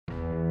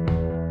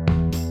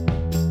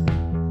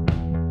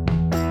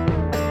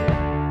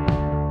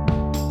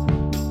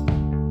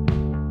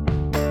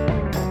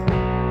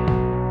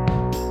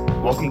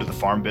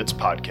Farm Bits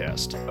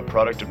podcast, a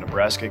product of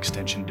Nebraska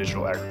Extension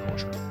Digital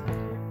Agriculture.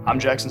 I'm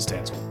Jackson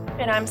Stansel.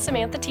 And I'm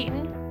Samantha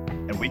Teton.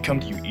 And we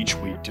come to you each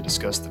week to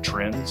discuss the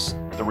trends,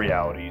 the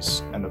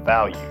realities, and the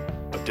value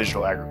of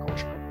digital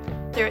agriculture.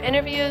 Through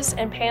interviews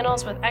and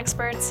panels with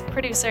experts,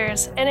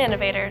 producers, and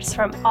innovators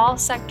from all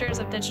sectors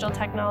of digital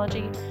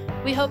technology,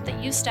 we hope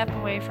that you step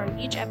away from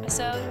each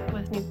episode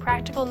with new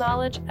practical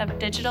knowledge of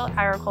digital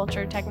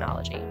agriculture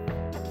technology.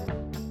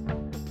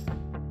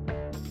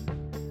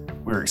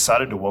 We're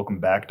excited to welcome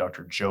back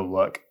Dr. Joe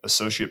Luck,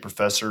 Associate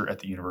Professor at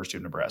the University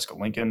of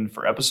Nebraska-Lincoln,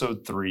 for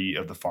Episode 3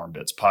 of the Farm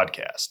Bits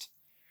podcast.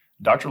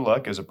 Dr.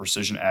 Luck is a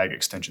precision ag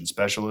extension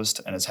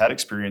specialist and has had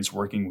experience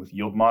working with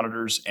yield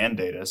monitors and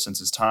data since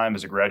his time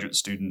as a graduate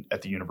student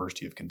at the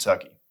University of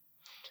Kentucky.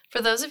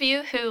 For those of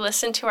you who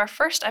listened to our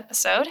first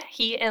episode,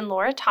 he and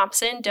Laura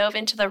Thompson dove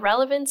into the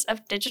relevance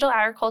of digital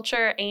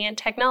agriculture and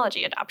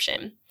technology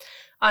adoption.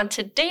 On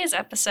today's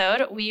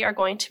episode, we are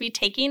going to be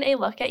taking a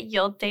look at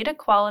yield data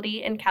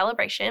quality and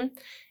calibration,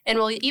 and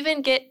we'll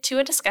even get to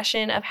a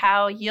discussion of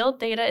how yield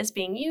data is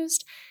being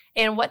used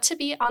and what to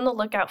be on the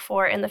lookout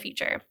for in the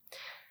future.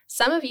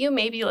 Some of you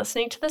may be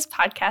listening to this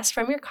podcast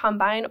from your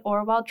combine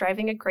or while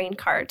driving a grain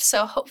cart,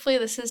 so hopefully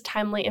this is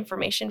timely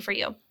information for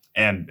you.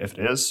 And if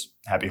it is,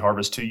 happy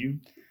harvest to you.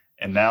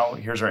 And now,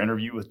 here's our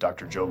interview with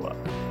Dr. Joe Luck.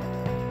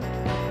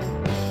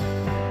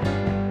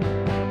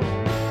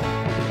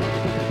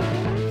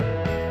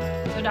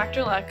 So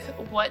Dr. Luck,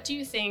 what do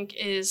you think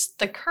is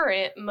the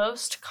current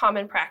most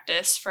common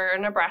practice for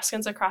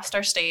Nebraskans across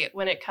our state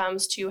when it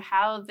comes to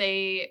how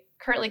they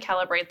currently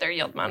calibrate their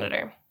yield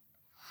monitor?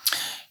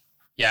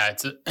 Yeah,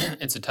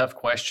 it's a tough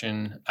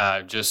question.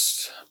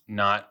 Just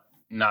not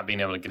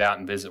being able to get out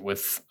and visit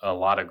with a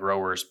lot of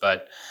growers,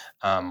 but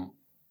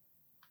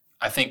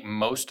I think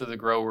most of the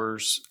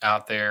growers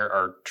out there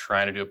are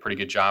trying to do a pretty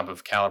good job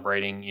of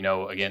calibrating,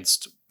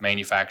 against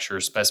manufacturer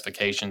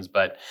specifications.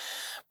 But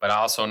I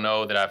also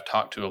know that I've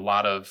talked to a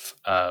lot of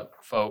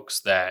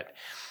folks that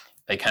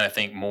they kind of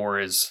think more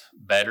is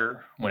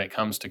better when it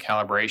comes to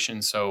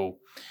calibration. So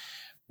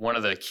one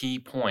of the key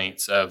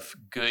points of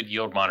good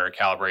yield monitor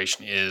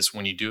calibration is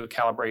when you do a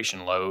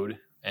calibration load,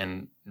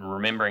 and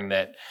remembering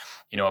that,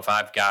 if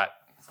I've got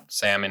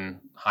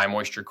salmon, high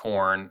moisture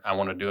corn, I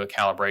want to do a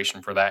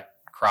calibration for that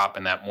crop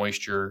and that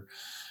moisture.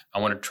 I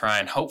want to try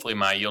and hopefully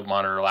my yield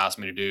monitor allows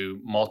me to do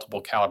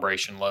multiple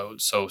calibration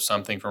loads. So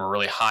something from a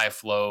really high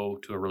flow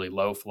to a really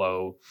low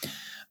flow.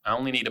 I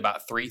only need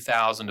about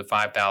 3,000 to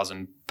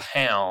 5,000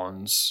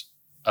 pounds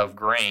of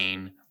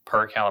grain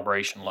per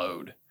calibration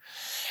load.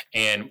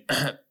 And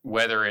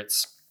whether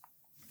it's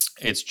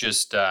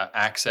just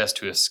access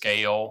to a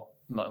scale,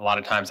 a lot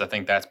of times I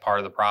think that's part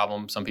of the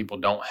problem. Some people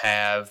don't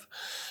have,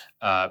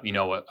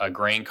 a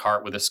grain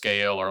cart with a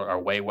scale or a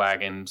weigh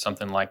wagon,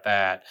 something like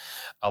that.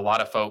 A lot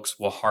of folks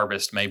will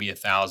harvest maybe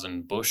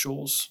 1,000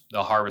 bushels.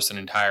 They'll harvest an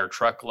entire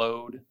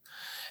truckload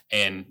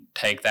and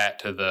take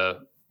that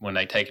when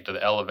they take it to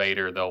the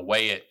elevator, they'll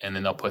weigh it and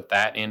then they'll put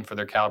that in for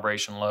their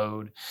calibration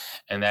load.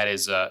 And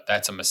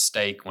that's a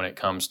mistake when it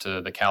comes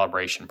to the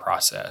calibration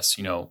process.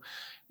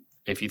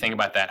 If you think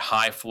about that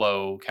high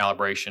flow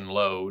calibration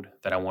load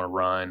that I want to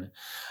run,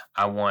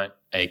 I want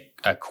a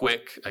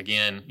quick,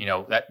 again,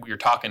 that you're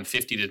talking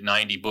 50 to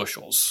 90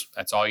 bushels.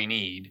 That's all you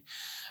need.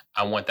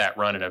 I want that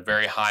run at a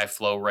very high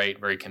flow rate,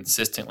 very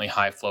consistently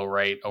high flow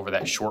rate over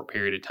that short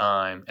period of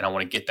time. And I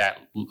want to get that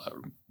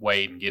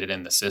weighed and get it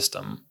in the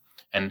system.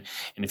 And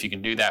if you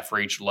can do that for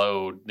each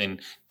load, then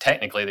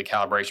technically the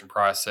calibration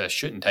process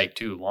shouldn't take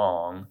too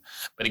long.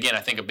 But again, I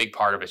think a big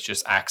part of it's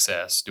just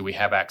access. Do we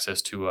have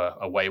access to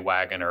a weigh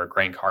wagon or a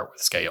grain cart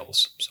with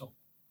scales? So,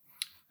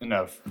 and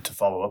now to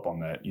follow up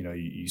on that,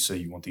 you say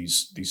you want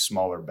these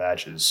smaller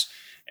batches,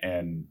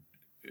 and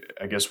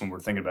I guess when we're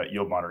thinking about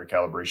yield monitor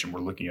calibration, we're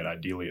looking at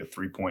ideally a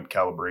 3-point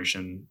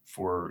calibration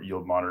for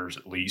yield monitors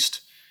at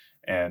least.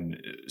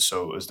 And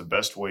so is the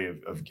best way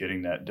of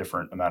getting that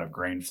different amount of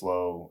grain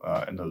flow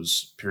in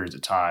those periods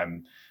of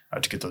time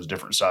to get those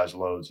different size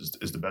loads,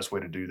 is the best way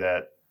to do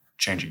that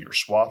changing your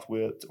swath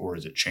width, or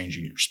is it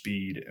changing your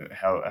speed?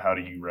 How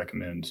do you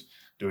recommend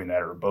doing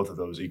that, or are both of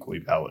those equally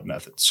valid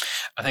methods?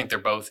 I think they're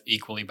both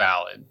equally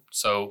valid.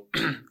 So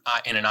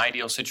in an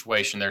ideal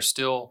situation, there's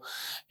still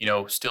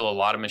a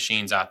lot of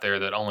machines out there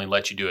that only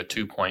let you do a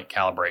 2-point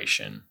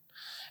calibration.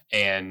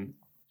 And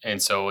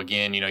so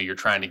again, you're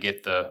trying to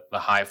get the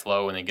high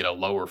flow and then get a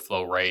lower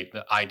flow rate.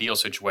 The ideal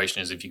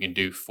situation is if you can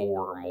do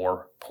 4 or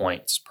more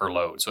points per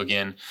load. So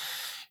again,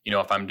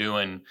 if I'm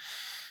doing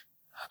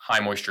high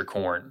moisture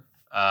corn,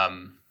 I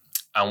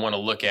want to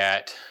look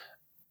at,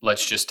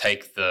 let's just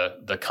take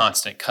the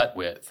constant cut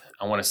width.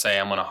 I want to say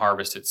I'm going to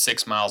harvest at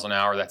 6 miles an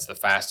hour. That's the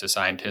fastest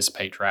I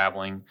anticipate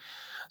traveling.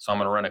 So I'm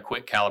going to run a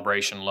quick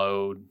calibration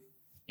load,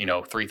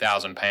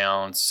 3,000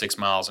 pounds, 6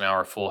 miles an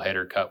hour, full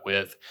header cut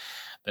width.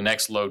 The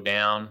next load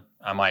down,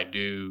 I might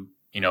do,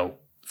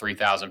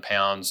 3,000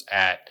 pounds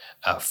at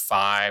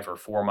 5 or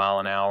 4 mile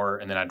an hour.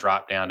 And then I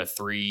drop down to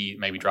 3,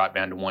 maybe drop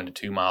down to 1 to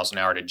 2 miles an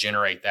hour to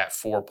generate that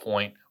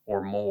 4-point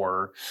or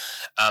more.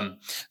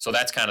 So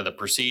that's kind of the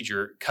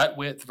procedure. Cut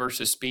width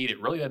versus speed,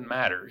 it really doesn't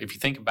matter. If you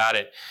think about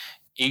it,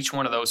 each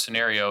one of those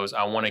scenarios,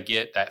 I want to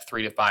get that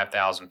 3,000 to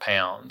 5,000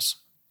 pounds.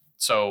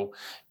 So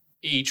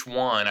each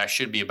one, I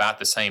should be about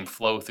the same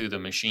flow through the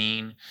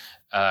machine.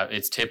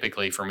 It's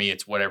typically, for me,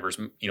 it's whatever's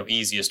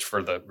easiest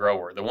for the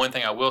grower. The one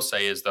thing I will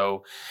say is,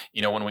 though,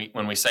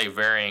 when we say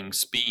varying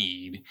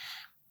speed,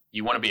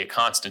 you want to be a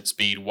constant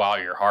speed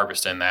while you're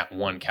harvesting that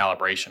one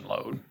calibration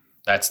load.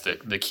 That's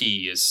the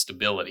key, is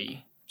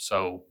stability.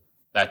 So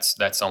that's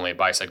the only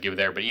advice I'd give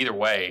there. But either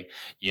way,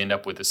 you end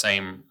up with the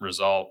same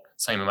result,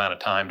 same amount of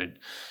time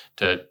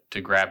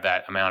to grab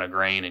that amount of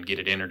grain and get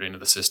it entered into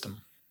the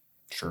system.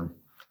 Sure.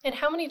 And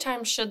how many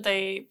times should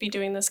they be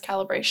doing this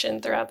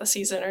calibration throughout the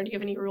season, or do you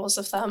have any rules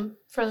of thumb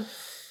for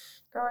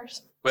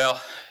growers?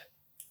 Well,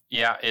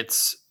 yeah,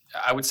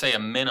 I would say a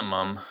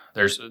minimum.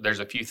 There's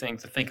a few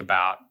things to think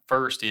about.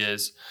 First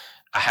is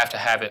I have to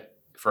have it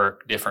for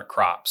different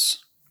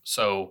crops.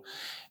 So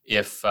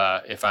if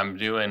I'm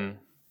doing,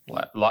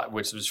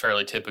 which is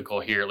fairly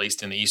typical here, at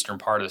least in the eastern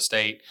part of the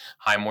state,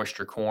 high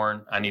moisture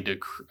corn, I need to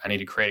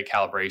create a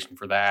calibration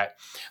for that.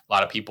 A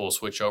lot of people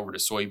switch over to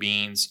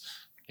soybeans.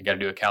 You got to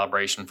do a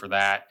calibration for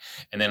that,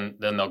 and then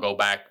they'll go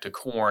back to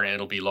corn, and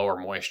it'll be lower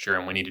moisture,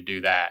 and we need to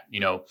do that.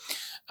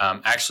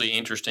 Actually,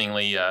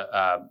 interestingly,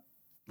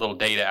 little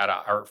data out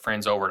of our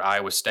friends over at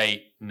Iowa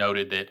State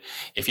noted that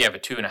if you have a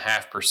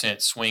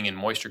 2.5% swing in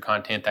moisture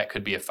content, that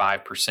could be a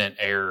 5%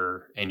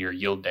 error in your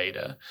yield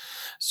data.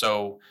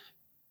 So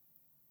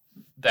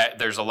that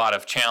there's a lot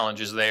of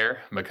challenges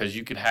there, because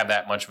you could have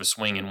that much of a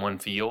swing in one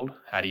field.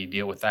 How do you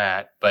deal with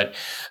that? But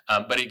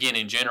again,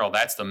 in general,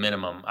 that's the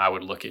minimum I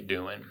would look at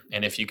doing.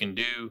 And if you can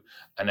do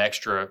an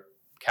extra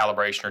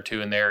calibration or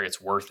two in there,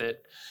 it's worth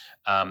it.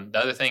 The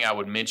other thing I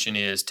would mention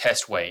is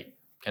test weight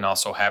can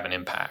also have an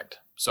impact.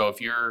 So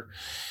if you're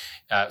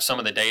some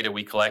of the data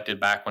we collected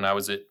back when I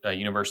was at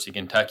University of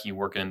Kentucky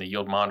working in the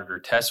yield monitor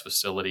test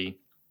facility,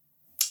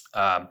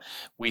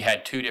 we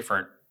had two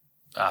different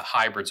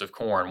hybrids of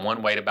corn.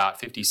 One weighed about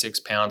 56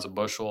 pounds a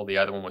bushel. The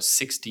other one was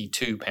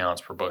 62 pounds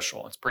per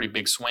bushel. It's a pretty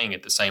big swing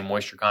at the same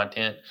moisture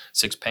content,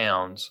 6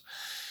 pounds.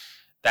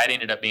 That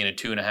ended up being a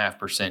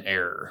 2.5%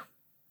 error.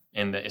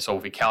 So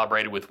if we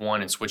calibrated with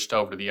one and switched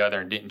over to the other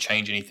and didn't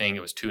change anything,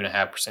 it was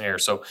 2.5% error.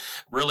 So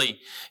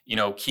really,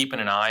 keeping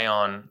an eye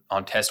on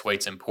test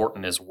weight's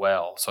important as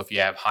well. So if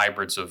you have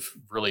hybrids of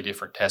really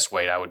different test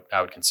weight, I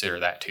would consider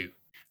that too.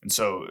 And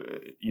so,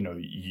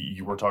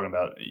 you were talking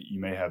about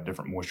you may have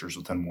different moistures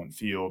within one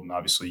field, and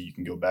obviously you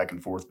can go back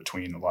and forth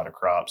between a lot of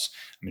crops.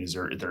 I mean, is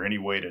there any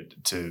way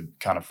to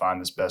kind of find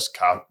this best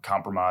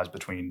compromise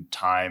between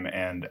time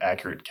and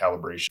accurate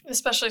calibration?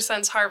 Especially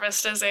since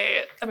harvest is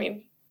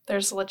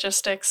there's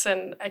logistics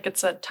and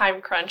it's a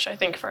time crunch, I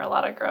think, for a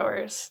lot of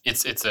growers.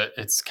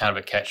 It's kind of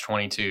a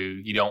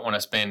catch-22. You don't want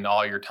to spend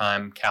all your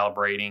time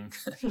calibrating,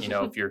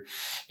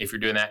 if you're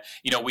doing that.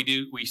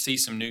 We see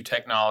some new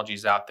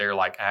technologies out there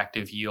like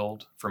Active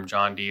Yield from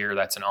John Deere.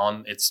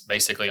 It's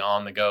basically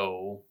on the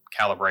go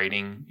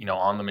calibrating,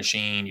 on the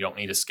machine. You don't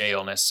need a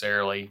scale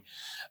necessarily.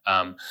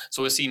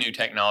 So we see new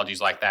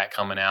technologies like that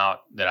coming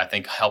out that I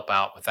think help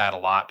out with that a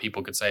lot.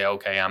 People could say,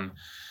 okay,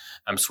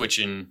 I'm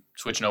switching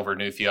over a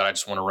new field. I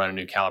just want to run a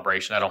new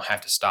calibration. I don't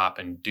have to stop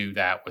and do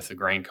that with the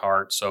grain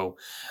cart. So,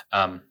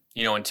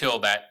 until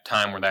that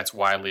time where that's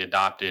widely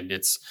adopted,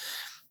 it's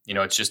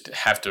just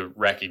have to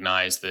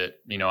recognize that,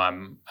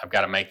 I've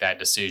got to make that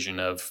decision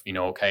of,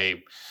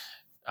 okay,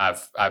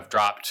 I've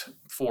dropped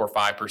 4 or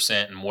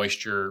 5% in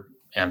moisture.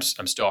 And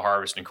I'm still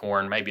harvesting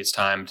corn. Maybe it's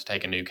time to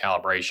take a new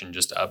calibration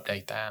just to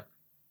update that.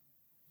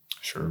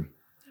 Sure.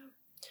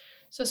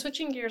 So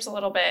switching gears a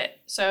little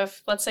bit. So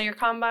if, let's say your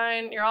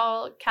combine, you're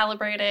all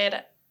calibrated.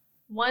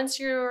 Once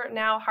you're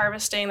now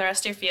harvesting the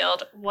rest of your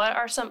field, what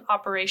are some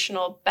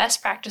operational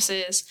best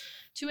practices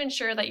to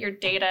ensure that your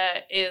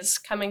data is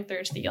coming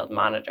through to the yield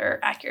monitor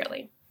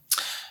accurately?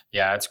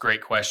 Yeah, that's a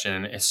great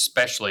question,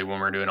 especially when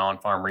we're doing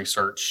on-farm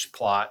research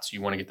plots.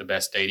 You want to get the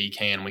best data you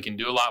can. We can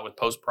do a lot with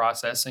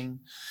post-processing,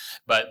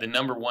 but the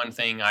number one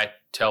thing I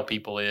tell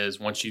people is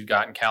once you've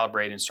gotten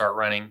calibrated and start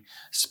running,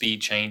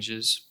 speed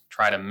changes.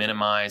 Try to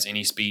minimize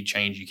any speed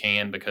change you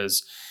can,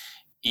 because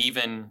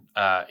even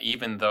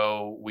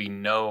though we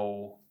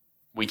know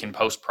we can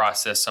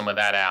post-process some of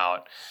that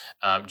out,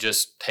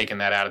 just taking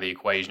that out of the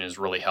equation is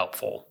really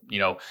helpful.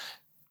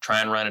 Try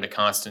and run at a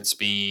constant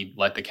speed.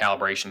 Let the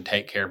calibration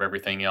take care of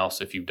everything else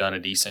if you've done a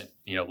decent,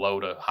 low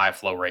to high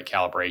flow rate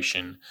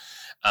calibration.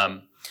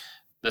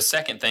 The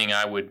second thing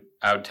I would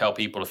tell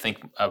people to think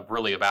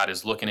really about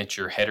is looking at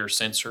your header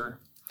sensor.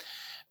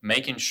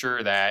 Making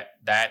sure that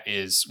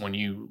is when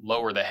you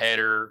lower the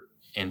header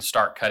and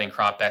start cutting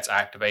crop, that's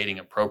activating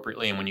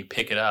appropriately, and when you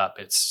pick it up,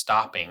 it's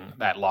stopping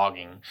that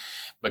logging.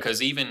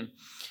 Because even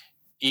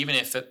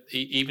if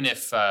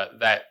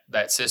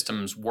that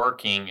system's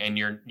working and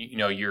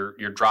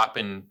you're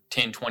dropping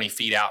 10, 20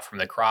 feet out from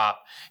the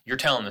crop, you're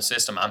telling the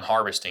system I'm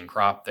harvesting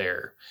crop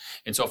there.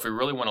 And so if we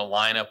really want to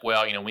line up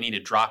well, we need to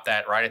drop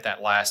that right at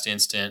that last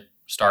instant,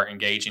 start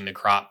engaging the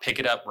crop, pick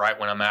it up right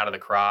when I'm out of the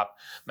crop,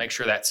 make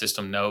sure that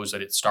system knows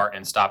that it's starting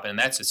and stopping. And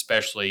that's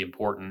especially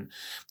important,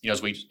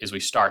 as we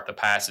start the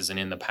passes and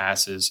in the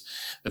passes.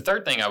 The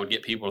third thing I would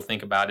get people to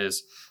think about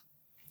is,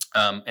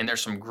 and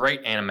there's some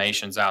great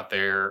animations out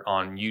there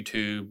on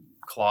YouTube.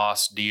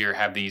 Kloss, Deere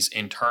have these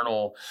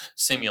internal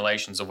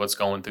simulations of what's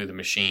going through the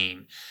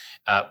machine.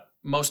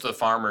 Most of the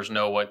farmers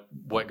know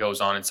what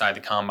goes on inside the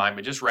combine,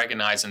 but just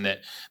recognizing that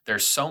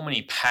there's so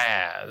many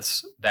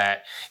paths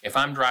that if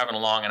I'm driving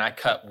along and I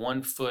cut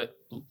 1 foot,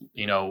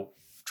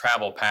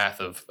 travel path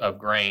of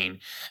grain,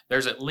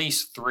 there's at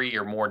least 3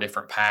 or more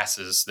different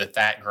passes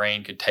that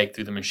grain could take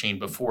through the machine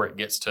before it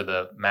gets to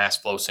the mass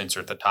flow sensor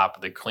at the top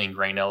of the clean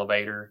grain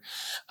elevator.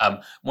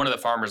 One of the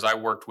farmers I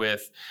worked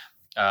with,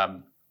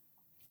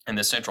 in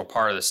the central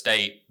part of the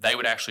state, they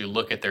would actually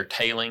look at their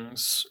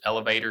tailings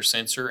elevator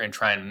sensor and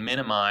try and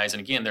minimize. And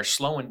again, they're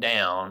slowing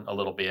down a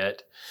little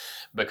bit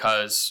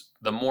because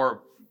the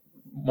more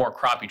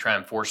crop you try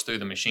and force through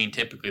the machine,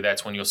 typically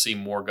that's when you'll see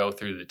more go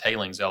through the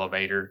tailings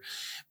elevator.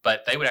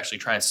 But they would actually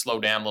try and slow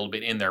down a little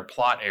bit in their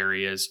plot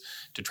areas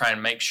to try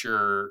and make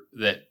sure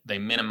that they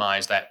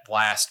minimize that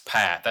last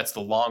path. That's the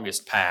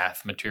longest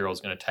path material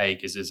is going to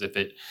take is if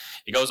it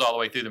goes all the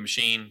way through the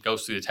machine,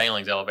 goes through the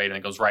tailings elevator, and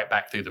it goes right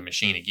back through the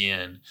machine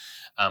again.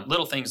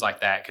 Little things like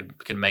that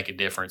could make a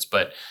difference.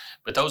 But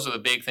those are the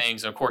big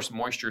things. And of course,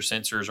 moisture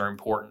sensors are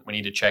important. We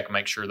need to check and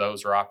make sure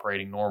those are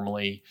operating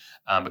normally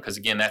because,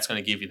 again, that's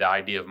going to give you the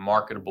idea of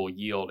marketable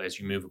yield as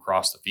you move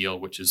across the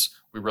field, which is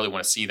we really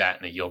want to see that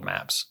in the yield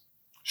maps.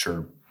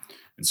 Sure.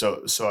 And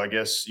so I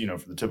guess,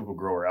 for the typical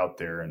grower out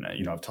there, and,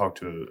 I've talked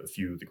to a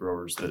few of the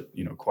growers that,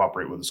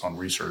 cooperate with us on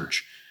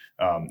research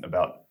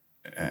about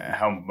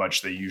how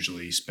much they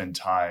usually spend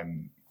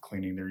time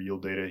cleaning their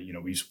yield data.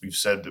 We've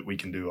said that we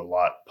can do a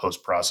lot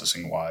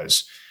post-processing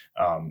wise.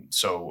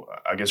 So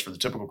I guess for the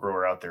typical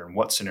grower out there, in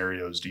what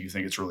scenarios do you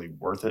think it's really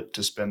worth it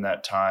to spend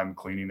that time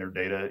cleaning their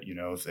data,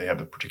 if they have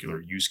a particular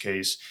use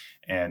case?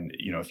 And,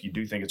 if you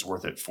do think it's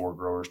worth it for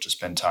growers to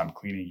spend time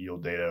cleaning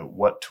yield data,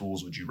 what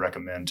tools would you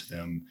recommend to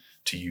them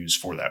to use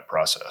for that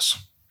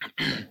process?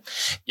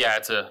 Yeah,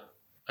 it's a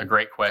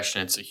great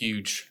question. It's a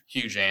huge,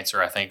 huge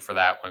answer, I think, for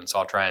that one. So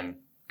I'll try and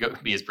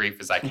be as brief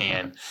as I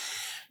can.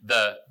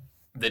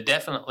 The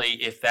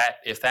definitely, if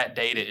that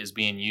data is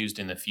being used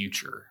in the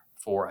future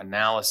for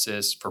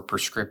analysis, for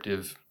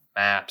prescriptive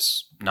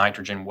maps,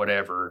 nitrogen,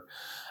 whatever,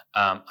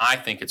 I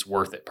think it's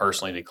worth it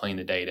personally to clean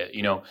the data.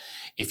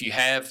 If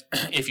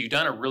you've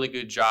done a really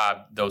good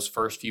job, those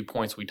first few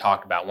points we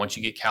talked about, once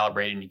you get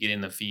calibrated and you get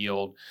in the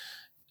field,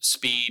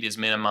 speed is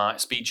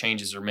minimized, speed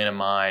changes are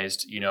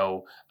minimized,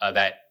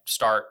 that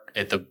start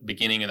at the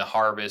beginning of the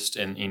harvest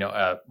and,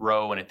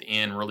 row and at the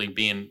end really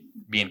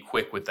being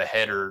quick with the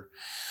header,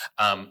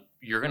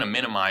 you're going to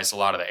minimize a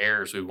lot of the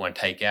errors we want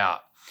to take out.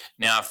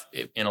 Now,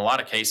 if in a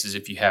lot of cases,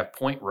 if you have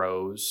point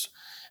rows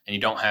and you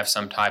don't have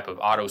some type of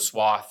auto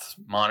swath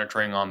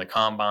monitoring on the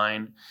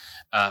combine,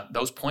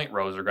 those point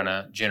rows are going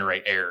to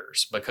generate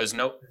errors because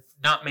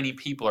not many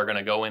people are going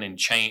to go in and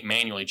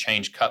manually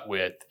change cut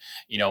width,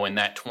 in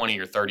that 20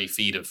 or 30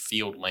 feet of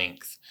field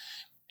length.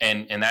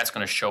 And that's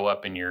going to show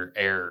up in your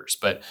errors.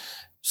 But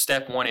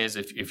step one is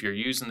if you're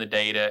using the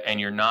data and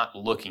you're not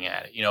looking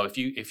at it,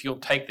 if you'll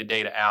take the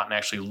data out and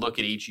actually look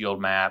at each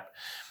yield map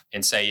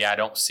and say, yeah, I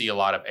don't see a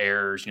lot of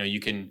errors, you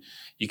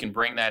can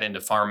bring that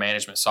into farm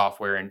management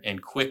software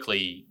and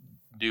quickly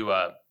do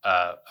a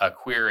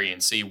query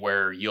and see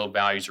where yield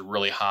values are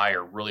really high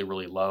or really,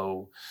 really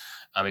low.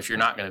 If you're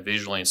not going to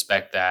visually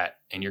inspect that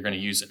and you're going to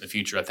use it in the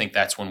future, I think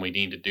that's when we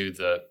need to do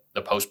the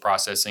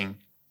post-processing.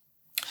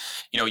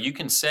 You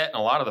can set in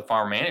a lot of the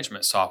farm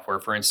management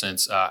software, for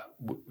instance,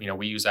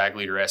 we use Ag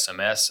Leader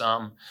SMS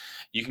some.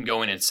 You can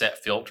go in and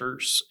set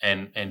filters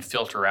and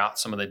filter out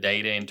some of the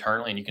data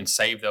internally, and you can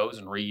save those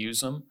and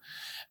reuse them.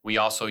 We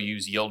also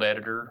use Yield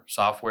Editor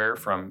software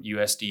from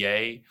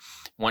USDA.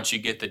 Once you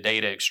get the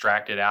data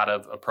extracted out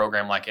of a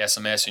program like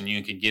SMS and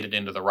you can get it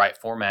into the right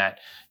format,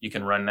 you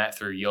can run that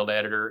through Yield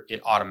Editor.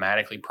 It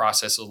automatically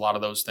processes a lot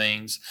of those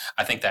things.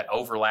 I think that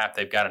overlap,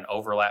 they've got an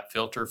overlap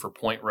filter for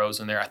point rows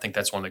in there. I think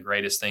that's one of the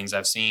greatest things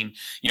I've seen.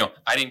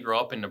 I didn't grow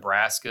up in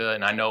Nebraska,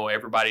 and I know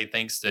everybody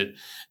thinks that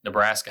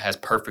Nebraska has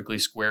perfectly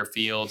square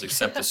fields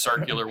except the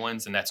circular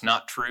ones, and that's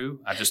not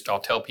true. I'll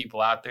tell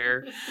people out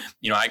there,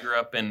 I grew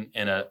up in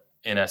an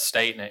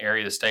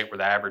area of the state where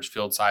the average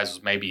field size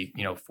was maybe,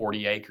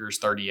 40 acres,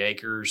 30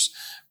 acres,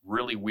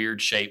 really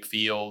weird shaped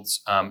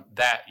fields,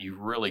 that you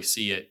really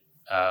see it,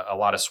 a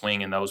lot of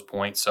swing in those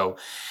points. So,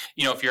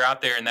 if you're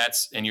out there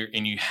and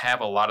you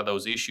have a lot of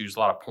those issues, a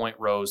lot of point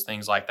rows,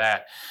 things like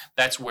that,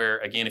 that's where,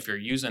 again, if you're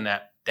using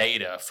that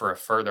data for a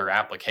further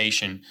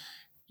application,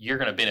 you're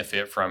going to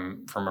benefit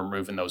from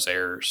removing those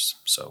errors.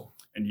 So.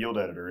 And Yield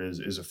Editor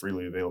is a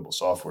freely available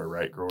software,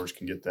 right? Growers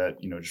can get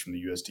that, just from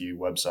the USDA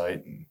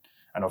website. And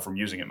I know from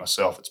using it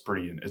myself, it's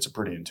a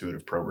pretty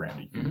intuitive program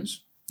to use.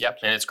 Mm-hmm. Yep,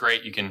 and it's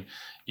great. You can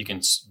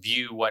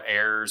view what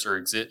errors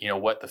or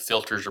what the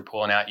filters are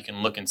pulling out. You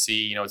can look and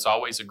see. It's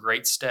always a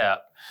great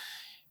step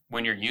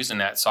when you're using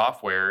that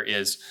software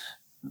is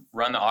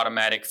run the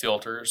automatic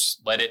filters,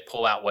 let it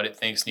pull out what it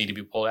thinks need to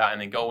be pulled out,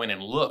 and then go in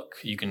and look.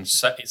 You can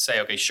say,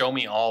 okay, show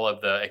me all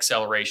of the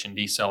acceleration,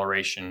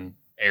 deceleration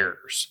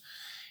errors.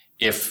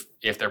 If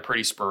they're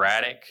pretty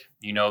sporadic,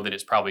 you know that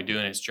it's probably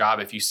doing its job.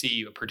 If you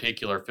see a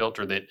particular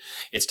filter that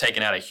it's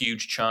taken out a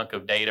huge chunk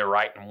of data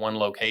right in one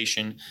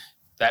location,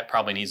 that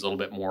probably needs a little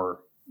bit more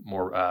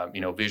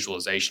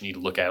visualization. You need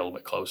to look at it a little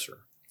bit closer.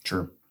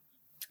 Sure.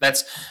 I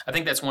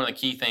think that's one of the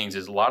key things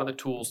is a lot of the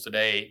tools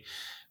today,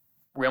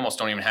 we almost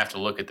don't even have to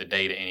look at the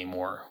data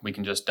anymore. We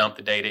can just dump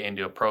the data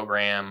into a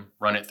program,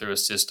 run it through a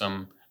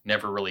system,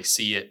 never really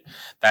see it.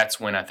 That's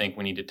when I think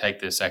we need to take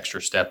this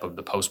extra step of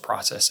the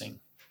post-processing.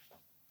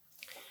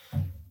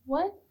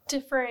 What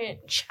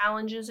different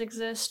challenges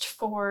exist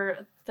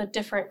for the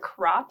different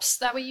crops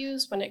that we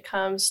use when it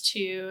comes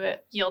to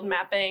yield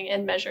mapping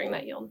and measuring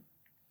that yield?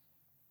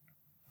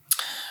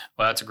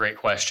 Well, that's a great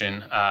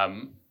question.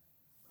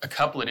 A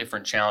couple of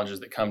different challenges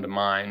that come to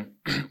mind.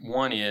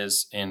 One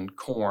is in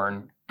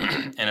corn,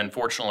 and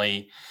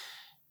unfortunately,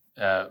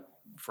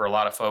 for a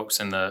lot of folks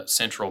in the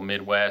central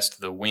Midwest,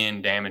 the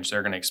wind damage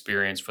they're going to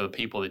experience for the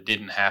people that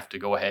didn't have to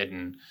go ahead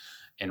and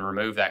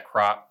remove that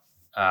crop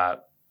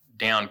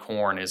down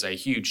corn is a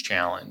huge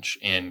challenge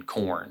in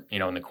corn,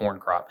 in the corn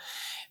crop.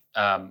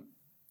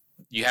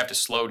 You have to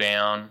slow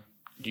down.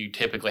 You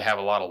typically have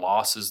a lot of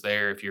losses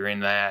there if you're in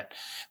that.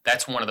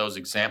 That's one of those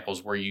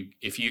examples where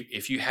if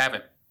you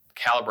haven't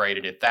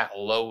calibrated at that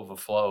low of a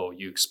flow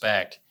you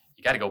expect,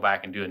 you got to go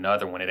back and do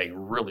another one at a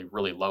really,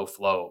 really low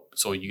flow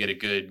so you get a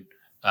good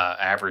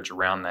average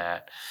around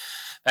that.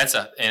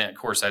 And of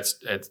course that's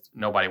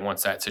nobody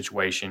wants that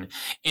situation.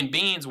 In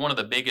beans, one of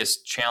the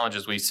biggest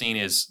challenges we've seen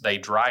is they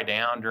dry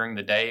down during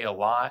the day a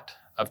lot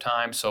of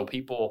times. So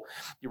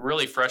you're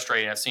really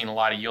frustrated. I've seen a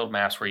lot of yield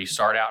maps where you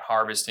start out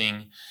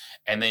harvesting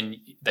and then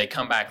they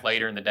come back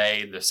later in the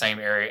day, the same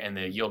area, and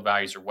the yield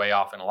values are way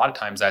off. And a lot of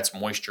times that's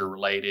moisture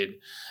related.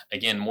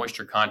 Again,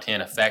 moisture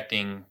content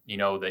affecting,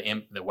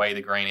 the way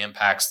the grain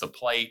impacts the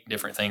plate,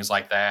 different things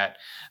like that.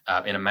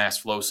 In a mass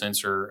flow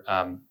sensor,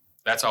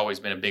 that's always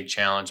been a big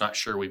challenge. Not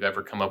sure we've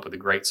ever come up with a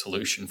great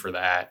solution for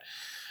that.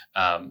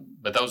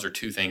 But those are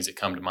two things that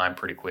come to mind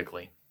pretty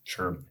quickly.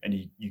 Sure.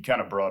 And you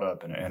kind of brought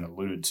up and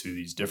alluded to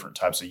these different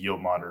types of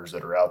yield monitors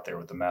that are out there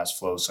with the mass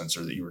flow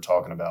sensor that you were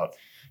talking about.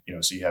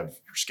 So you have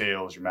your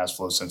scales, your mass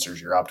flow sensors,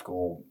 your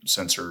optical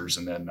sensors,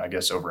 and then I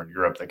guess over in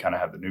Europe they kind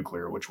of have the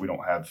nuclear, which we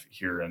don't have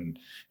here in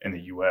the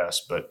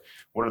U.S. But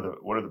what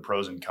are the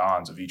pros and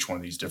cons of each one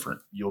of these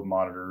different yield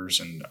monitors,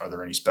 and are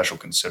there any special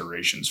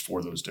considerations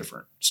for those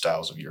different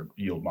styles of your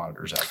yield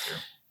monitors out there?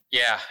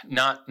 Yeah,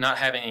 not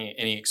having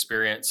any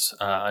experience,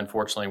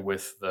 unfortunately,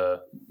 with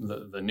the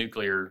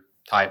nuclear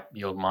type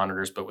yield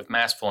monitors, but with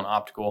mass flow and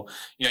optical,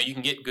 you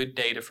can get good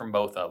data from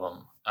both of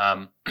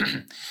them.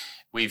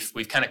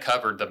 We've kind of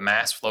covered the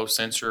mass flow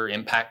sensor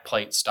impact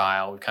plate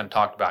style. We've kind of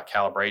talked about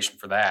calibration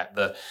for that.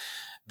 The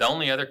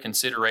only other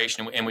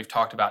consideration, and we've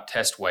talked about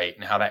test weight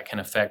and how that can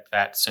affect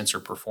that sensor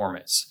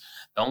performance.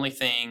 The only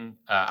thing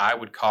I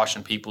would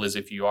caution people is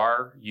if you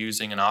are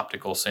using an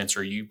optical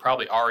sensor, you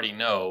probably already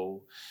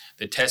know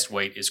that test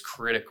weight is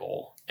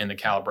critical in the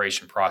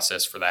calibration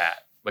process for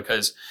that,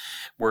 because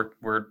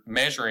we're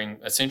measuring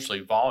essentially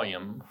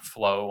volume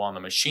flow on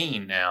the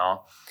machine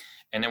now,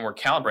 and then we're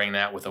calibrating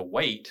that with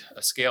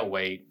a scale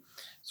weight.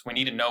 So we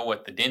need to know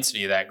what the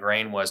density of that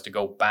grain was to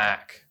go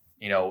back,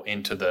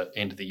 into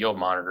the yield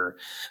monitor.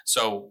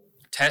 So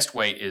test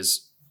weight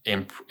is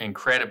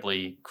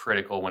incredibly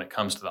critical when it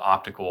comes to the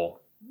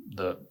optical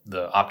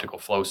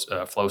flow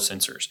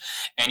sensors.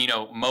 And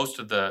most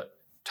of the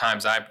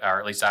times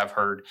I've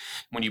heard,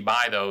 when you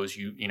buy those,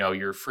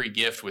 your free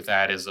gift with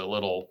that is a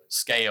little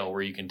scale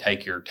where you can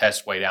take your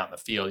test weight out in the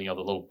field, the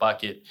little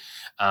bucket.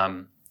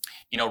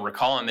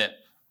 Recalling that,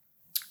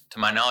 to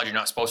my knowledge, you're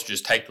not supposed to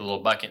just take the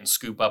little bucket and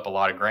scoop up a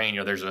lot of grain.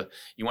 You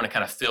want to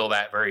kind of fill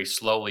that very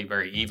slowly,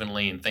 very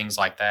evenly, and things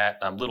like that.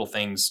 Little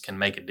things can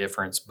make a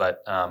difference,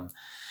 but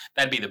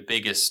that'd be the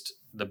biggest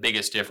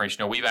difference.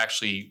 We've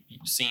actually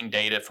seen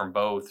data from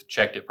both,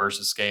 checked it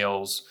versus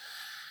scales.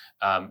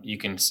 You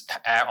can,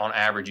 on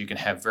average, you can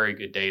have very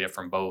good data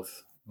from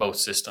both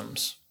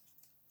systems.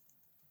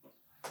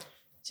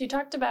 So you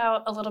talked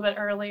about a little bit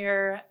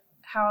earlier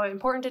how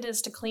important it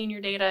is to clean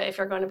your data if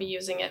you're going to be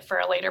using it for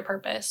a later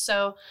purpose.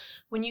 So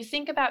when you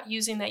think about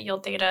using that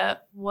yield data,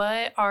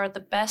 what are the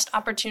best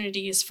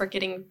opportunities for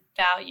getting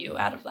value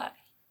out of that?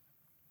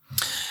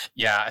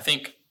 Yeah, I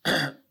think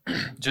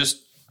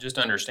just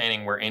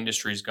understanding where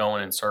industry is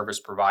going and service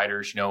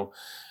providers,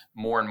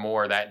 more and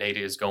more that data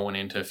is going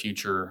into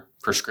future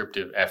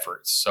prescriptive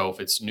efforts. So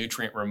if it's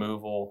nutrient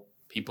removal,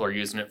 people are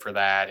using it for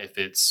that. If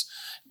it's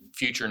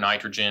future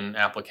nitrogen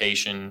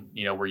application,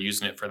 we're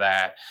using it for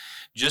that.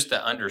 Just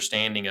the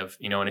understanding of,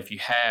 and if you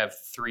have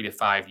 3 to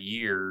 5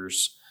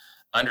 years,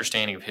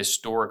 understanding of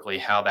historically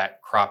how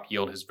that crop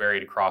yield has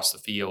varied across the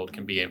field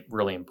can be a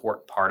really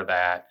important part of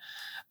that.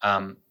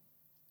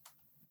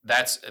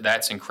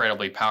 That's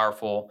incredibly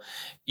powerful.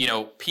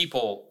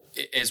 People,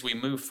 as we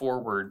move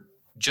forward,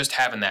 just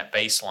having that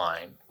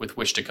baseline with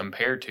which to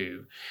compare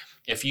to,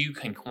 if you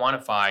can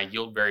quantify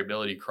yield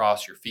variability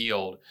across your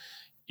field,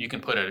 you can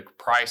put a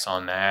price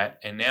on that,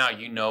 and now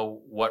you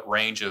know what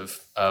range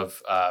of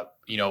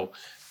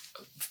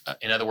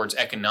in other words,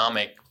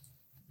 economic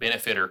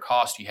benefit or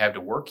cost you have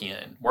to work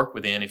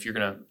within if you're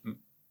going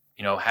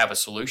to have a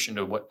solution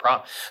to what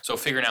problem. So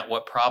figuring out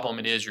what problem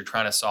it is you're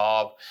trying to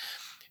solve.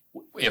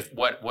 If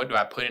what do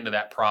I put into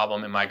that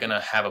problem? Am I going to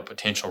have a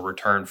potential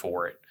return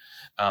for it?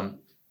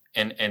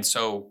 And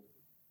so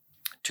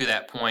to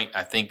that point,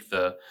 I think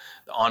the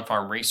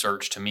on-farm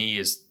research to me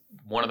is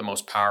one of the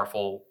most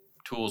powerful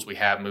tools we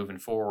have moving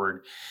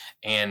forward.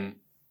 And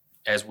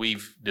as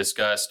we've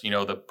discussed,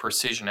 the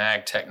precision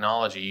ag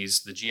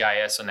technologies, the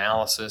GIS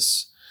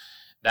analysis,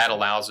 that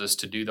allows us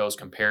to do those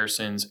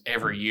comparisons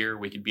every year.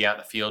 We could be out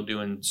in the field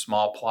doing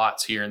small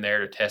plots here and there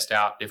to test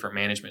out different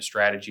management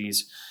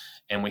strategies.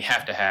 And we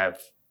have to have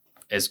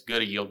as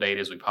good a yield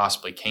data as we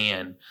possibly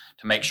can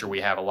to make sure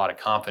we have a lot of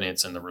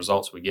confidence in the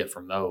results we get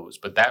from those.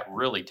 But that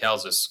really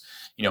tells us,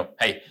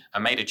 hey, I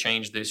made a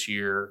change this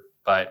year,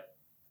 but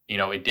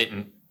it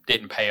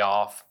didn't pay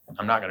off.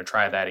 I'm not going to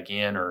try that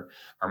again, or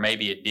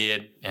maybe it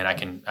did, and I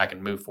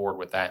can move forward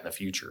with that in the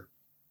future.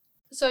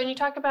 So when you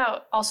talk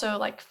about also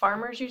like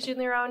farmers using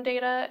their own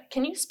data,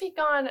 can you speak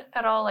on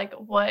at all like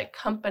what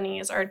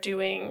companies are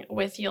doing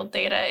with yield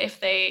data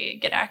if they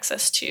get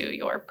access to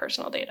your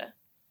personal data?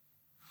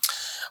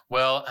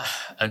 Well,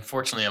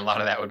 unfortunately, a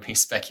lot of that would be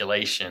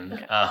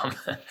speculation.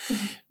 Okay.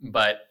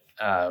 But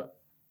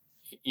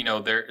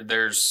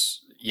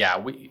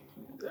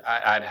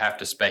I'd have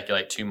to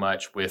speculate too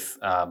much with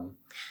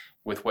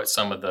what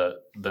some of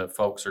the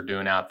folks are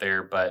doing out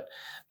there. But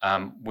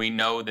we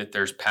know that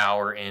there's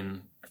power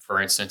in, for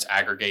instance,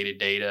 aggregated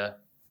data.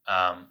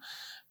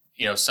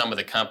 Some of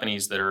the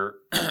companies that are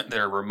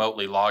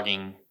remotely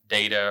logging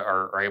data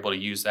are able to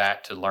use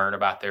that to learn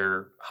about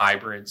their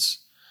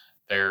hybrids,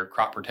 their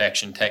crop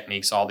protection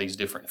techniques, all these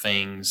different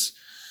things.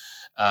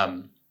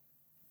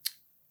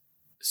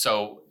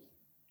 So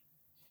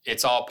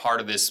it's all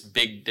part of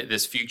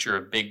this future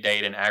of big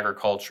data in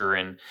agriculture,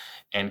 and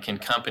can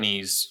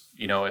companies,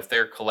 if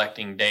they're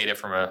collecting data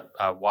from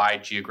a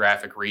wide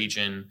geographic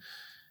region,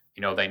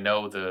 they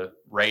know the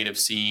rate of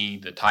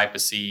seed, the type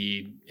of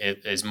seed,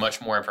 is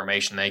much more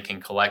information they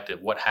can collect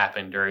of what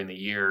happened during the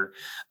year.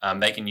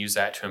 They can use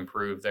that to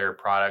improve their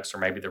products or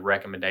maybe the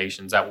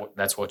recommendations.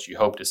 That's what you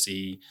hope to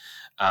see.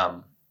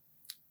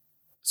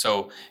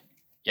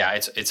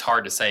 It's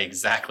hard to say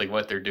exactly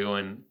what they're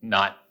doing,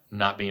 not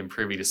being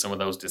privy to some of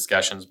those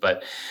discussions,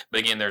 but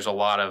again, there is a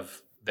lot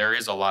of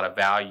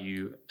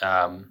value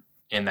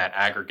in that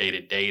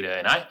aggregated data.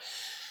 And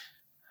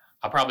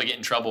I'll probably get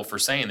in trouble for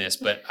saying this,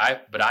 but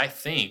I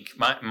think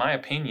my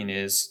opinion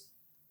is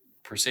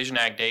precision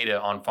ag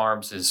data on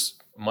farms is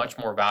much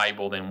more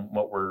valuable than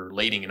what we're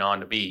leading it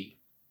on to be.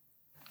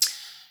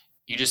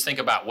 You just think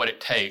about what it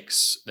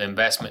takes, the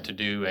investment to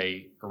do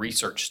a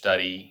research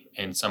study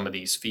in some of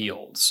these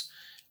fields.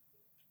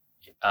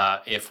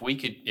 If we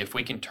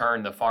can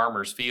turn the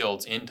farmers'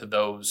 fields into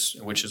those,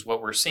 which is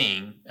what we're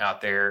seeing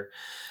out there.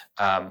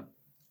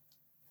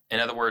 In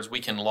other words, we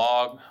can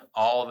log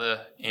all the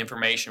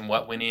information,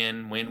 what went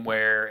in, when,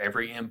 where,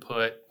 every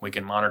input. We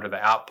can monitor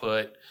the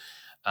output.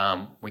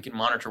 We can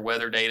monitor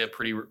weather data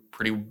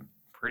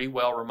pretty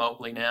well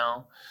remotely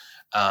now.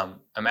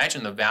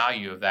 Imagine the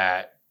value of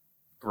that,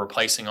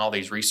 replacing all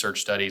these research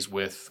studies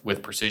with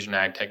precision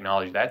ag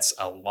technology. That's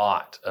a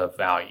lot of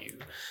value.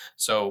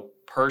 So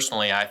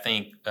personally, I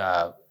think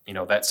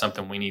that's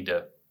something we need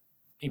to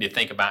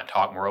think about and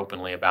talk more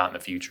openly about in the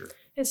future.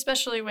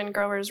 Especially when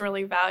growers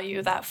really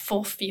value that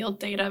full field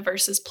data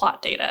versus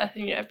plot data.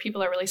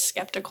 People are really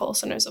skeptical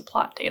sometimes of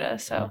plot data.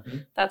 So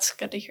That's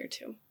good to hear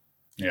too.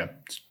 Yeah,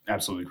 it's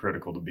absolutely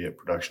critical to be at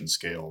production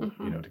scale,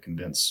 to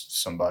convince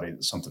somebody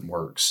that something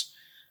works.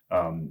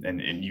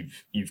 And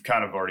you've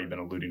kind of already been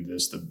alluding to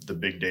this, the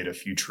big data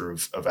future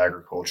of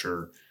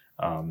agriculture,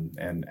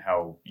 and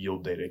how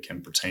yield data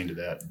can pertain to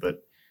that.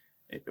 But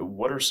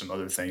what are some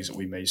other things that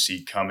we may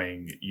see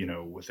coming,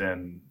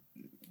 within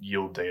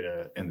yield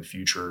data in the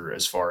future,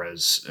 as far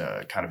as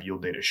kind of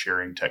yield data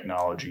sharing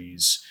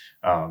technologies,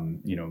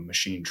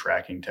 machine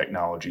tracking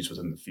technologies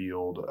within the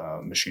field,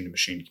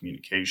 machine-to-machine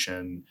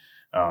communication,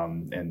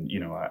 and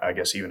I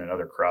guess even in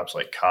other crops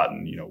like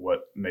cotton,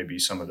 what may be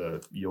some of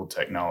the yield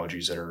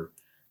technologies that are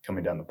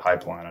coming down the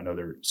pipeline? I know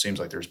there seems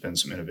like there's been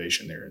some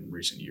innovation there in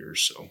recent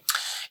years. So.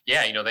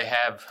 Yeah, they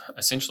have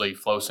essentially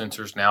flow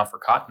sensors now for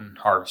cotton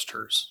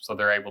harvesters, so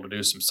they're able to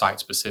do some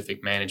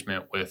site-specific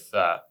management with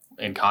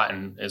in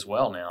cotton as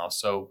well now.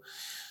 So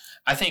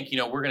I think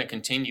we're going to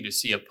continue to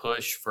see a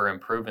push for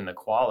improving the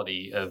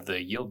quality of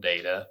the yield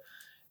data,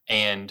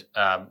 and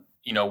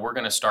we're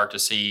going to start to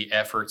see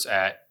efforts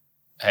at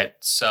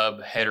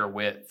sub header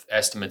width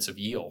estimates of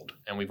yield.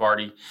 And we've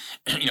already,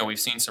 we've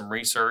seen some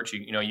research.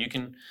 You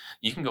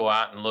can go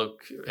out and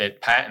look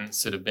at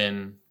patents that have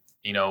been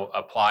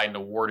applied and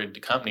awarded to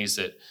companies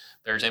that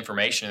there's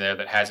information there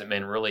that hasn't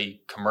been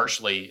really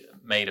commercially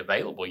made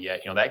available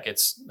yet. That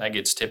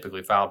gets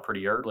typically filed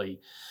pretty early.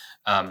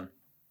 How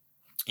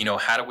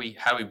do we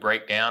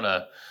break down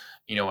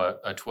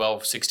a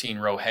 12, 16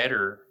 row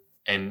header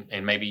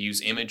and maybe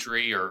use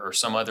imagery or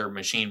some other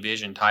machine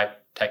vision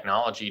type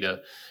technology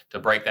to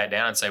break that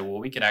down and say, well,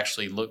 we could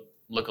actually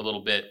look a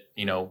little bit,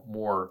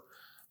 more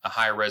a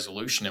higher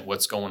resolution at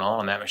what's going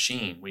on that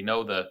machine. We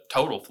know the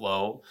total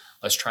flow.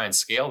 Let's try and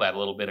scale that a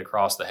little bit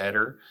across the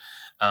header.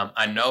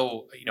 I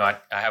know, I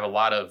have a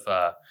lot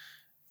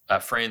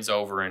of friends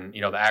over in, the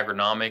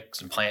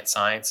agronomics and plant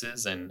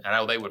sciences, and I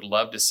know they would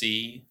love to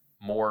see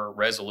more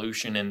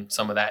resolution in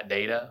some of that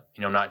data,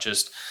 not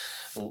just,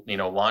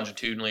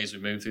 longitudinally as we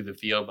move through the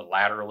field, but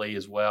laterally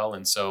as well.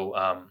 And so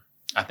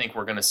I think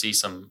we're going to see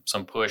some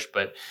push,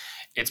 but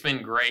it's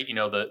been great.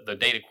 The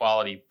data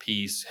quality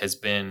piece has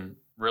been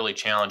really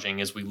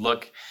challenging as we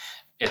look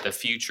at the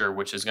future,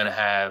 which is going to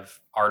have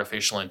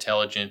artificial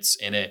intelligence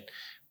in it,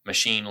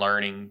 machine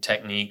learning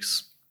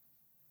techniques.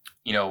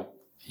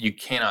 You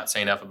cannot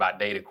say enough about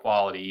data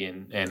quality,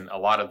 and a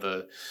lot of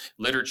the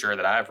literature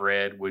that I've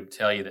read would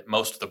tell you that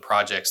most of the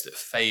projects that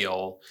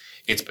fail,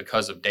 it's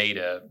because of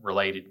data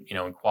related,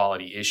 and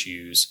quality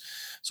issues.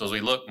 So as we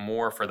look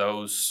more for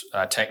those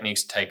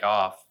techniques to take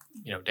off,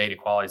 data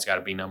quality's got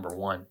to be number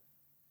one.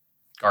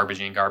 Garbage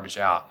in, garbage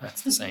out.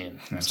 That's the saying.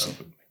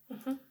 Absolutely.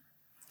 Mm-hmm.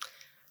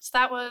 So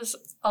that was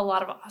a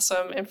lot of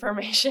awesome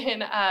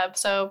information.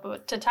 So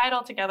to tie it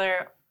all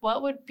together,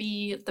 what would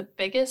be the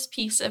biggest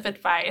piece of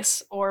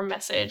advice or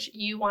message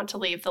you want to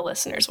leave the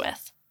listeners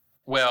with?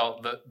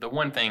 Well, the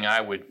one thing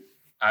I would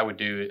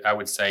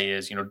say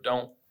is,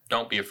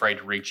 don't be afraid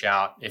to reach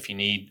out if you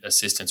need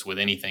assistance with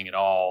anything at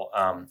all.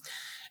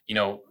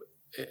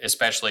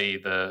 Especially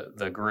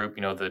the group,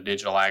 the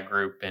Digital Ag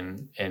Group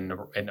in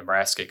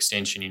Nebraska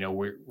Extension.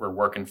 We're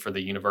working for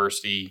the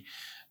university.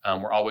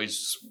 We're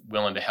always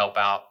willing to help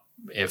out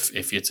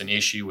if it's an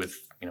issue with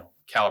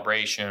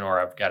calibration, or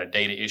I've got a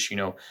data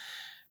issue.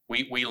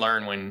 We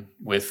learn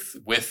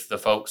with the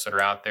folks that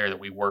are out there that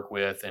we work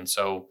with, and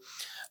so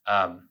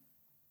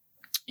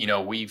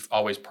we've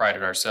always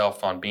prided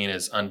ourselves on being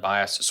as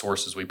unbiased a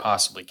source as we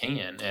possibly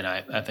can, and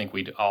I think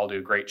we all do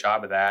a great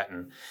job of that.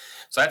 And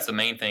so that's the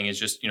main thing, is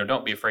just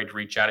don't be afraid to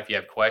reach out if you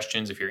have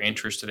questions, if you're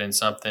interested in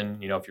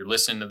something. If you're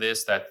listening to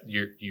this, that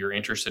you're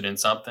interested in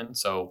something.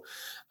 So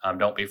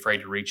don't be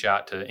afraid to reach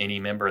out to any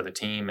member of the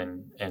team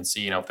and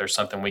see if there's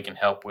something we can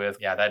help with.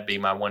 Yeah, that'd be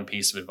my one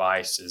piece of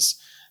advice is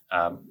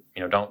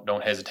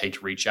don't hesitate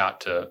to reach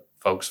out to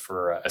folks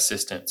for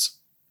assistance.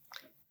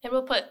 And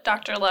we'll put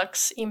Dr.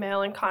 Luck's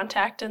email and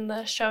contact in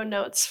the show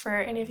notes for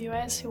any of you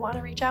guys who want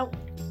to reach out.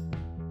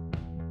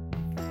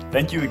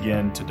 Thank you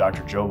again to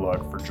Dr. Joe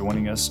Luck for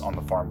joining us on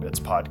the Farm Bits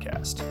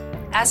podcast.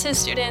 As his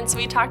students,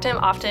 we talk to him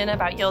often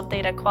about yield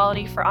data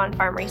quality for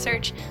on-farm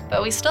research,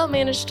 but we still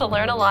managed to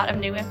learn a lot of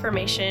new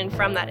information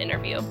from that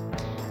interview.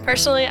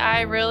 Personally,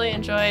 I really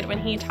enjoyed when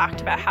he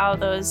talked about how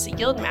those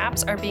yield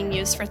maps are being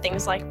used for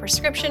things like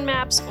prescription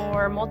maps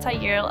or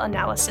multi-year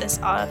analysis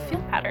of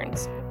field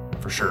patterns.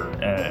 For sure.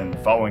 And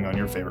following on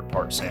your favorite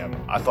part, Sam,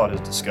 I thought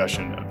his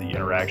discussion of the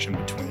interaction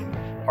between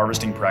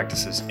harvesting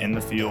practices in the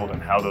field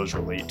and how those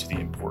relate to the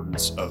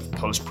importance of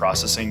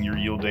post-processing your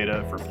yield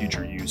data for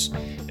future use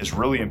is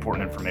really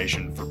important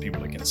information for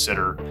people to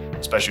consider,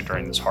 especially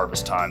during this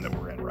harvest time that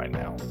we're in right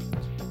now.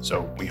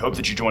 So we hope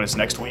that you join us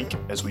next week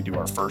as we do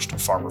our first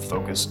Farmer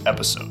Focus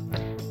episode.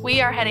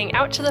 We are heading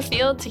out to the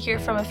field to hear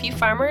from a few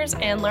farmers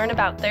and learn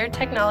about their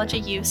technology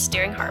use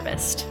during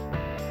harvest.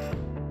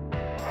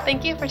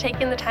 Thank you for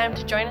taking the time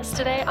to join us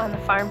today on the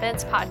Farm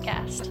Bits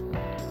podcast.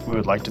 We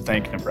would like to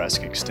thank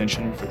Nebraska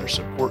Extension for their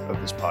support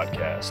of this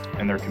podcast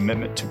and their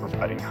commitment to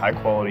providing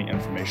high-quality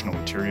informational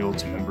material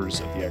to members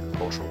of the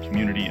agricultural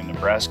community in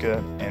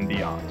Nebraska and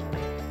beyond.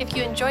 If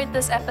you enjoyed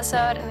this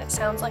episode and it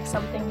sounds like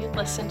something you'd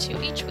listen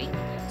to each week,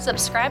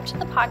 subscribe to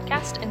the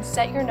podcast and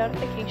set your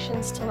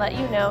notifications to let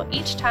you know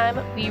each time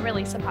we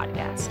release a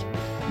podcast.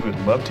 We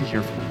would love to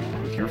hear from you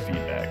with your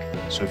feedback.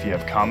 So if you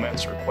have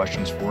comments or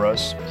questions for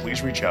us,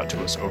 please reach out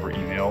to us over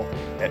email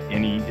at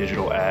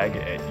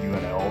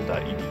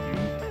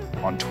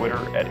anydigitalag@unl.edu, on Twitter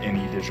at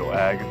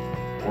anydigitalag,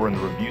 or in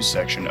the review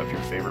section of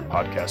your favorite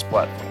podcast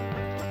platform.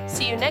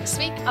 See you next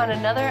week on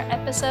another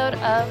episode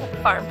of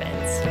Farm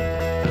Bits.